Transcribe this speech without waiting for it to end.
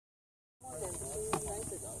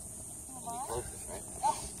close it, right?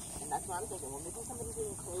 And that's what I'm thinking. Well, maybe somebody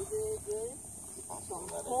didn't close it good. So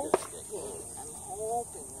I'm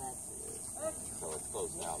hoping that's it. So it's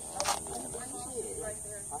closed now. Watch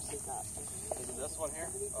this up. Is it this one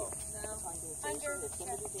here? Oh. No. Under. See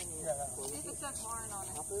if it says Lauren on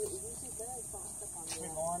it. It usually does some stuff on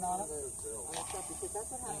the Lauren on it? On the stuff, because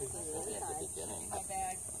that's what happens on the other side. My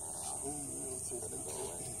bag.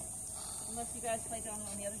 Unless you guys play down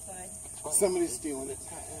on the other side. Somebody's stealing it.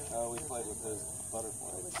 Oh, we played with his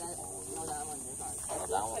butterflies. No, that one is not. Oh,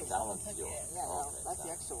 that one's yours. Yeah, no, that's the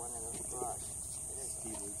extra one in the garage.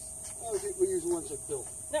 Oh, we use the ones that built.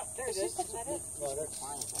 No, there it is. Isn't that it? Well, it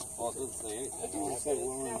doesn't say anything. It doesn't say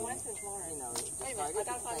Lauren. No, one says Lauren. You know, Wait a minute, I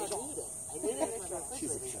gotta find my ball. I need an extra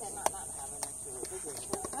refrigerator. You cannot not have an extra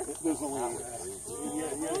refrigerator. There's only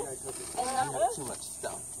I have too much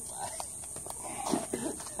stuff.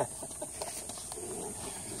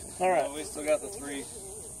 All right. Well, we still got the 3 we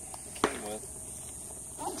came with.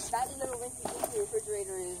 That little rinky-dinky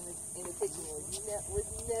refrigerator in the kitchen was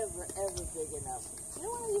never, ever big enough. You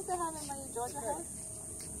know what I used to have in my Georgia house?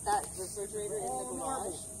 That refrigerator in the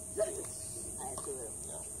garage? I had 2 of them.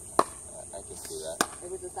 Yeah, I can see that.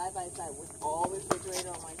 It was a side-by-side with all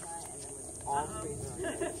refrigerator on my side and then with all freezer on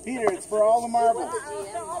my side. Peter, it's for all the marbles. It was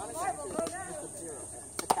the GM monitor, it was a 0.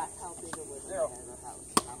 But that's how big it was in my other house.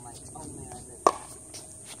 I'm like, oh man, I missed that.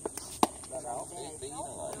 They eat a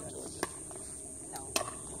lot in Georgia. No,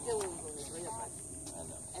 still was only 3 of us. I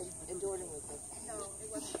know. And Jordan was with us. No, it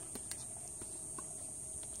wasn't.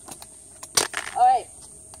 All right.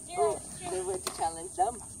 Oh, they were to challenge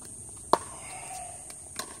them.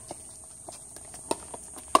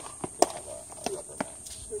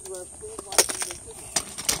 Who's watching the cookie?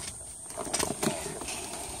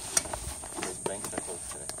 Those banks are closed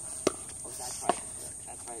today. Oh, that's right.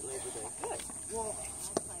 That's right, Labor Day. Good. Well,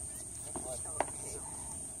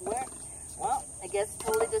 where? Well, I guess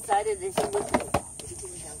totally decided that he was me. He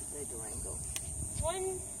came down to play Durango.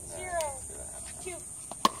 1, 0, 2.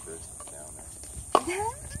 Bruce down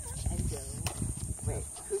there. And Joe. Wait,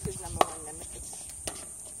 who's his number 1 nemesis?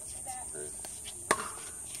 Bruce. I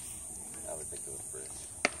would think it was Bruce.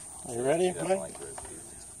 Are you ready, He doesn't Mike? like Bruce.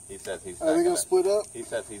 He says he's I not think gonna, I'll split up. He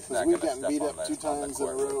says he's Because not we've going to gotten step beat on up 2 the times in a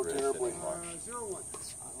court with row Bruce terribly. anymore. 0-1.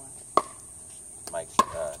 Mike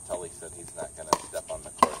Tully said he's not going to step on the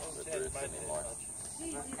court with Bruce anymore. I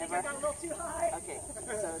got a little too high. Okay,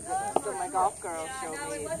 so my golf girl showed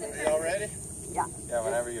me this. Y'all ready? Yeah. Yeah,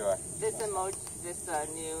 whenever you are. This emoji, this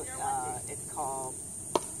new, it's called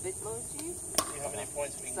Bitmoji. You know how many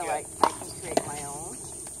points we can So get? I can create my own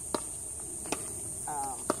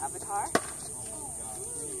avatar.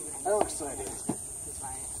 How exciting. This is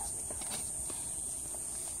my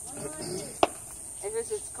avatar.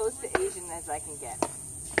 It's as close to Asian as I can get.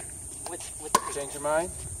 With the picture. Change your mind?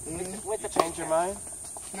 With the Change your mind?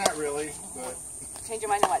 Not really, but Change your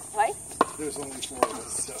mind on what? To play? there's only 4 of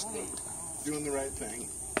us, so doing the right thing.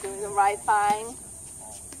 Doing the right thing?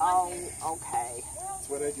 Oh, okay. That's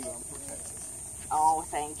what I do. I'm protected. Oh,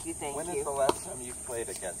 thank you, thank When is you. the last time you played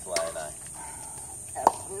against Lai and I?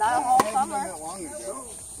 Not a whole It hasn't been summer. that long ago.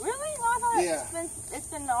 Really? No, I thought Yeah. it's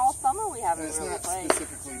been all summer we haven't It's really not played.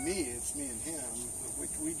 specifically me, it's me and him.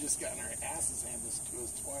 We just gotten our asses handed to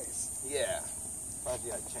us twice. Yeah. Thought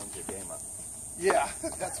you had changed your game up. Yeah,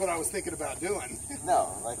 that's what I was thinking about doing. No,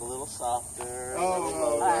 like a little softer, a little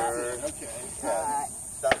Oh, lower. okay. Yeah.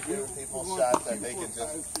 Stop giving people shots that they can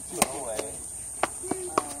just put away.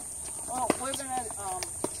 Well, we're gonna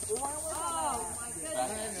we want to work on Oh, my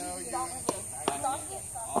goodness.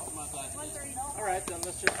 All right, then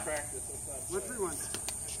let's just practice. What 3-1?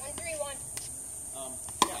 1-3-1.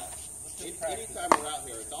 Anytime we're out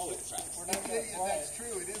here, it's always practice. That's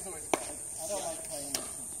true, it is always bad. I don't like playing this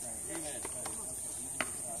constraint. 3 minutes.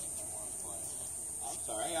 I'm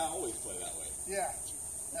sorry, I always play that way. Yeah,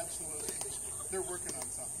 absolutely. They're working on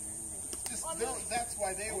something. Just that's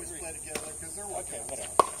why they always play together, because they're working on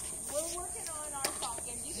something. We're working on our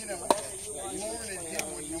talking. You know, Lauren and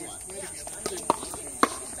him when you always play together. You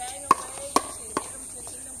can bang away. You can get them to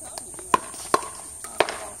Kingdom Come if you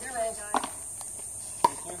want. Heroes.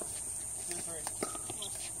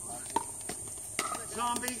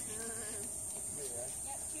 Zombie.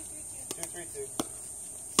 Yep, 2-3-2. 2-3-2.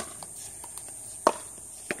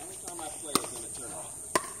 Every time I play, it's going to turn off.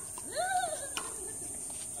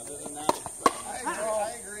 Other than that, it's practice.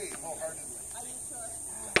 I agree wholeheartedly. Are you sure?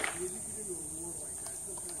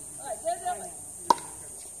 All right, get it that way.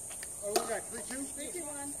 Oh, we got 3-2?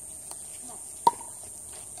 3-2-1. Come on.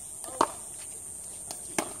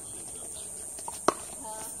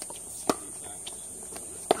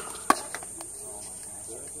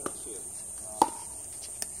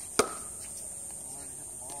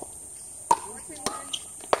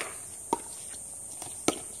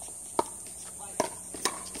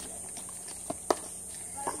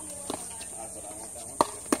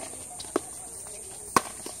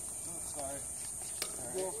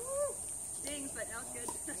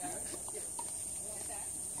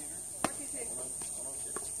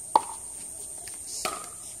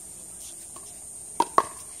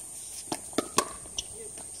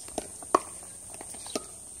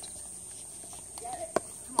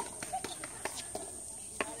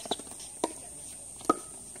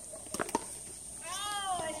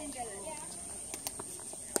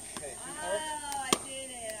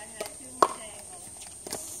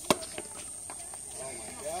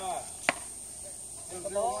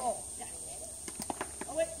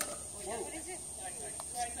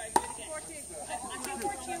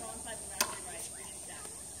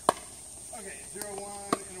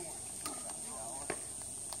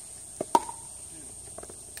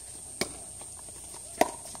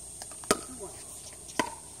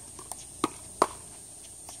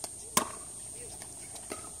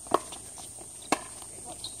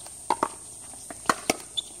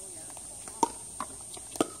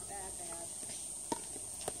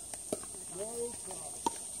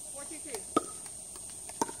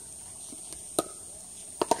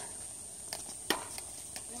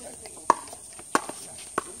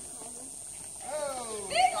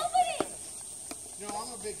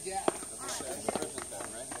 big gap.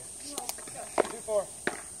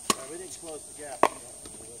 We didn't close the gap.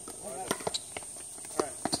 All right,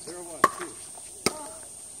 0-1, 2.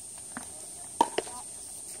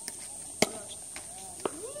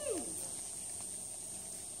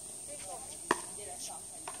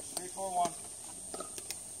 3-4-1.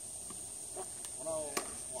 1-0-1.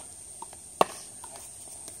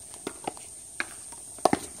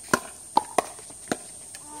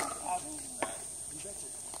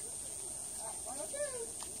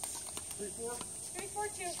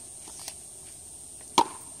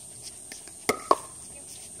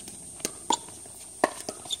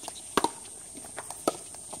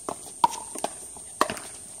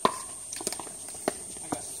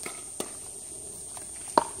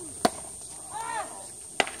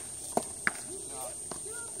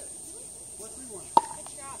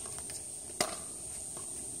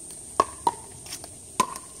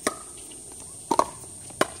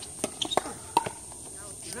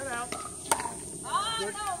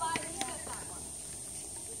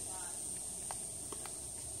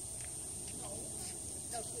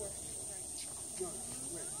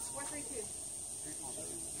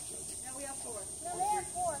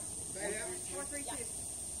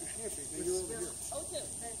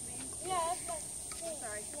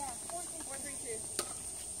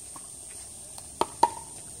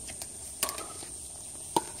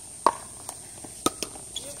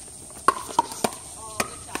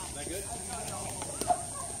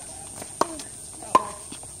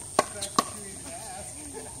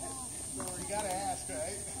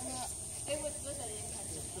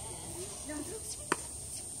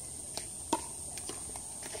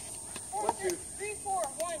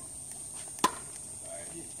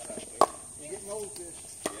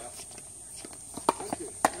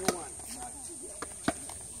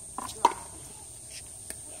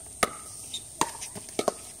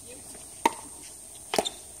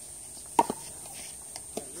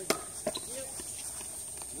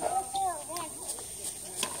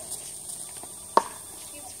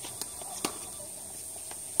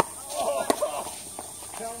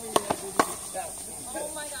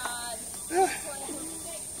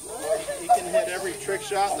 He can hit every trick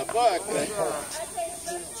shot in the book.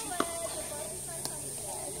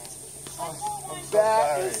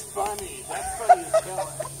 That is funny. That's funny as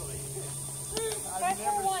hell, actually. I've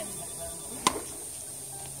never seen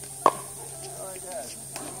Really good.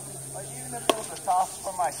 Like even if it was a toss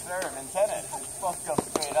for my serve in tennis, it's supposed to go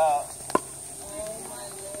straight up.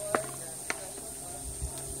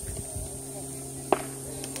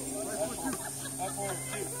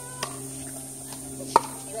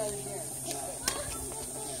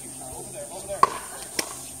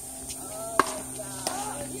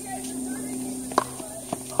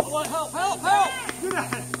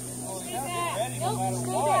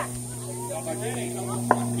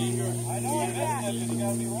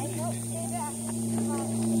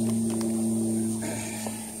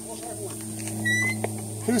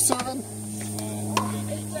 Who's serving?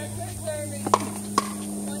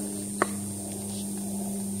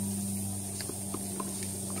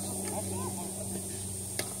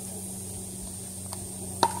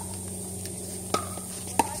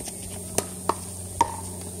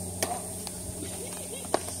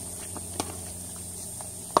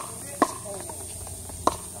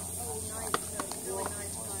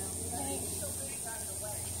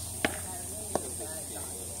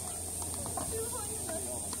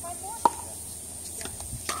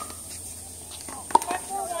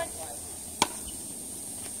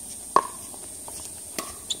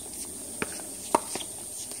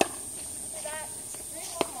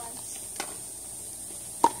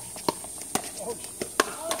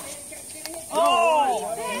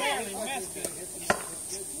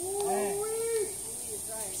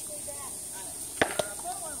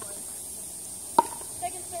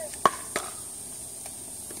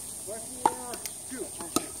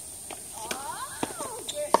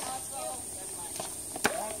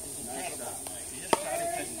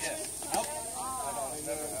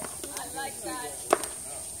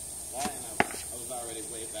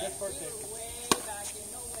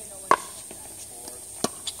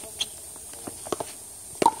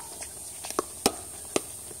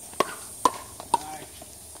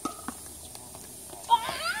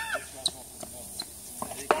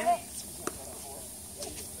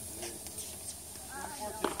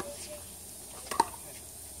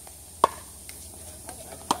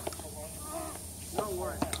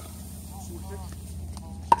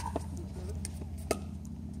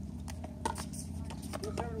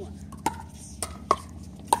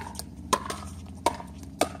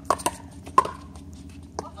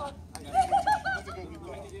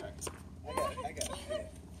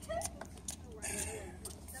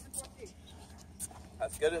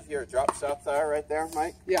 good as your drop shots are right there,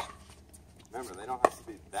 Mike? Yeah. Remember, they don't have to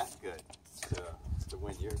be that good to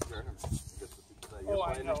win your tournament. Just the people that you're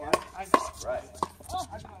playing I know. against. I know. Right.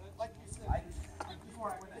 Like you said, if you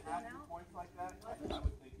weren't winning half your points like that, I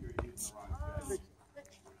would think you're using the wrong strategy.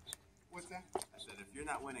 What's that? I said, if you're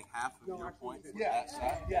not winning half of your points with Yeah. that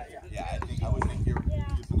shot, Yeah. I would think you're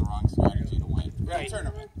using the wrong strategy to win. Right. In a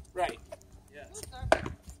tournament. Right. What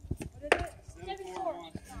is it? 7-4.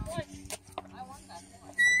 One. I won that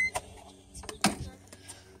one.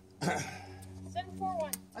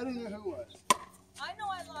 7-4-1. I don't know who it was. I know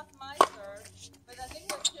I lost my serve, but I think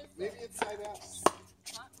it was his. Maybe it's side out.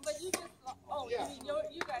 Huh? But you just oh, Yeah.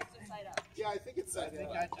 you guys just side up. Yeah, I think it's side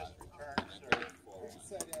out. I just returned. It's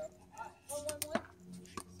side out. 1-1-1.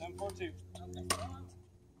 7-4-2.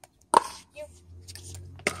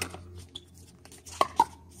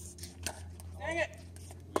 Dang it.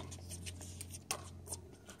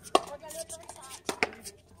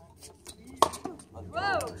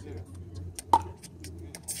 Whoa!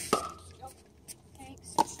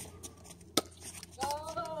 Thanks.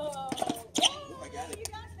 Oh! I got it. You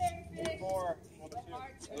got there, Finn. 4.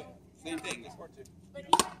 Same thing. This 4-2. But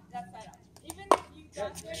even that's side up. Even if you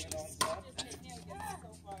got there, you just can't get so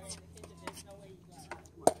far in the kitchen. There's no way you got it.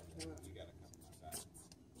 You gotta come outside.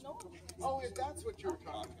 No. Oh, and that's what you were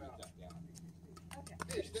talking about. Okay.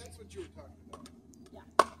 Fish, that's what you were talking about.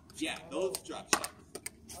 Yeah, those drop shots.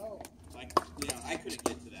 Oh. Like, I couldn't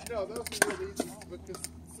get to that. No, those are really easy because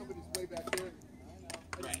somebody's way back there. I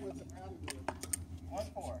just Right. wasn't out of there.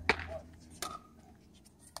 1-4. I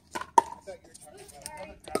thought you were talking about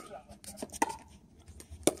another drop shot like that.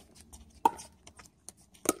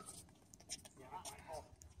 Yeah,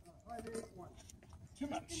 5-8-1. Too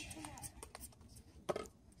much.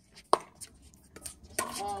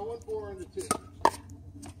 1-4 under 2.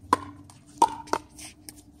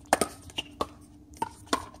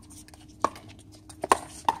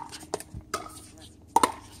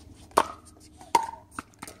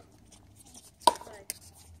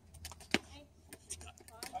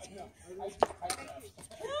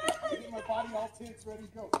 I get my body all tense, ready to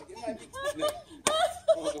go.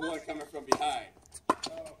 Oh, the one coming from behind.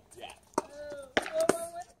 Yeah.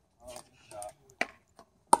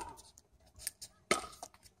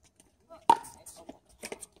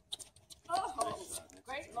 Oh,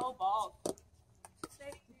 great low ball.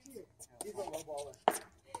 He's a low baller.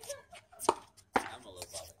 I'm a little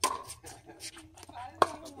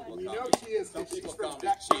bothered. You know she is. Some She's people from call me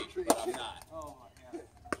that cheap, country. but I'm not. Oh, my God.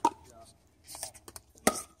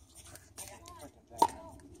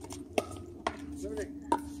 7-8.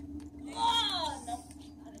 Oh, no.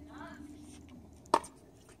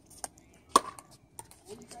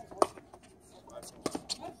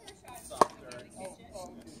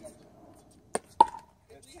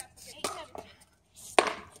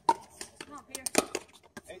 Come on, Peter.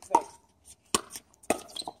 8-7.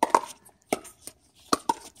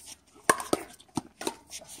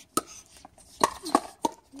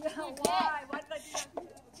 No, why? Why did I do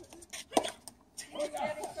that?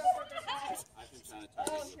 I've been trying to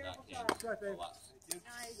target with that game a lot.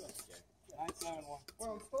 Nice. 9-7-1.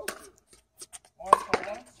 Well, I'm supposed to.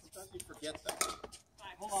 1-4-1. Sometimes you forget that.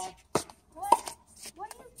 Hold on. What? What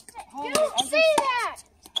do you say? Holy, Don't I'm say that!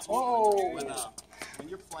 Oh. When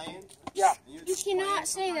you're playing, Yeah. and you're You just cannot playing,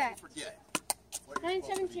 say sometimes that. you forget what you're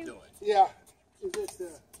supposed to be 9-7-2. doing. Yeah. Is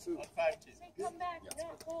it 2? 1-5-2. Say come back. You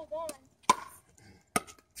gotta hold on.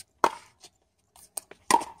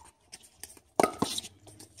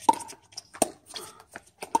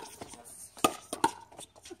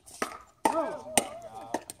 Oh,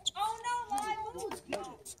 no, Lyle.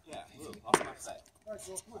 Yeah, move off my side. All right,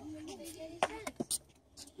 well, come on. That doesn't make any sense.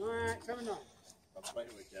 All right, 7-9. I'm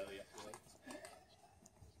fighting with Kelly.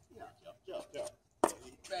 Yeah, Joe.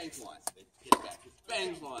 He bangs one. They get it back. He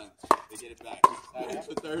bangs one. They get it back. He bangs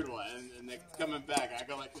the third one, and they're coming back. I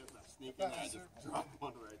go like this. I sneak in there. I just drop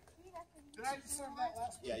one right. Did I serve that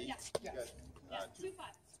last Yeah, you Yeah. good. Yeah,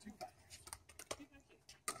 2-5. 2-5. 2-5.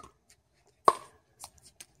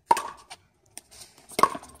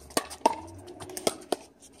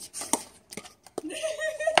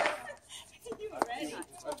 You were ready.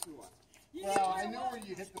 5-2-1. Well, I knew where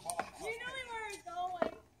you hit the ball. You knew where it was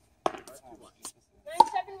going. 5-2-1.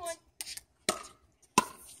 9-7-1.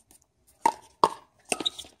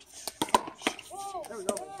 Whoa. There we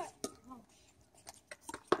go.